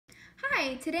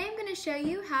Hi, today I'm going to show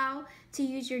you how to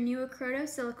use your new Acrodo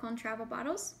silicone travel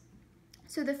bottles.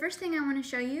 So the first thing I want to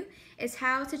show you is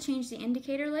how to change the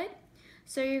indicator lid.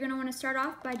 So you're going to want to start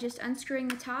off by just unscrewing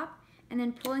the top and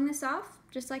then pulling this off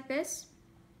just like this.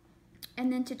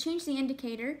 And then to change the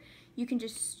indicator, you can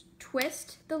just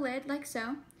twist the lid like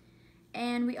so.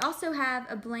 And we also have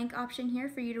a blank option here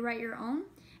for you to write your own.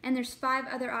 And there's 5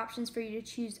 other options for you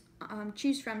to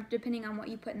choose from depending on what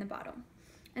you put in the bottle.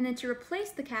 And then to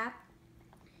replace the cap,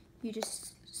 you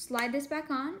just slide this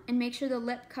back on and make sure the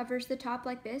lip covers the top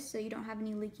like this so you don't have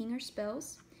any leaking or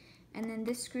spills. And then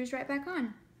this screws right back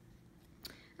on.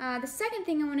 The second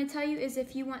thing I want to tell you is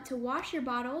if you want to wash your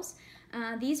bottles,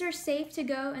 these are safe to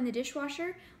go in the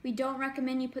dishwasher. We don't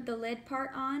recommend you put the lid part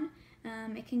on.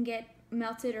 It can get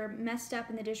melted or messed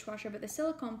up in the dishwasher, but the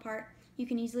silicone part you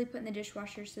can easily put in the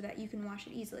dishwasher so that you can wash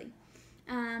it easily.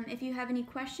 If you have any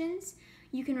questions,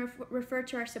 you can refer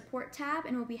to our support tab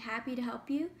and we'll be happy to help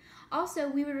you. Also,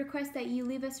 we would request that you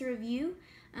leave us a review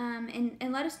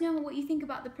and let us know what you think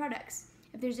about the products.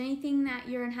 If there's anything that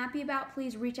you're unhappy about,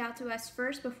 please reach out to us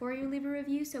first before you leave a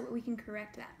review so that we can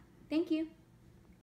correct that. Thank you.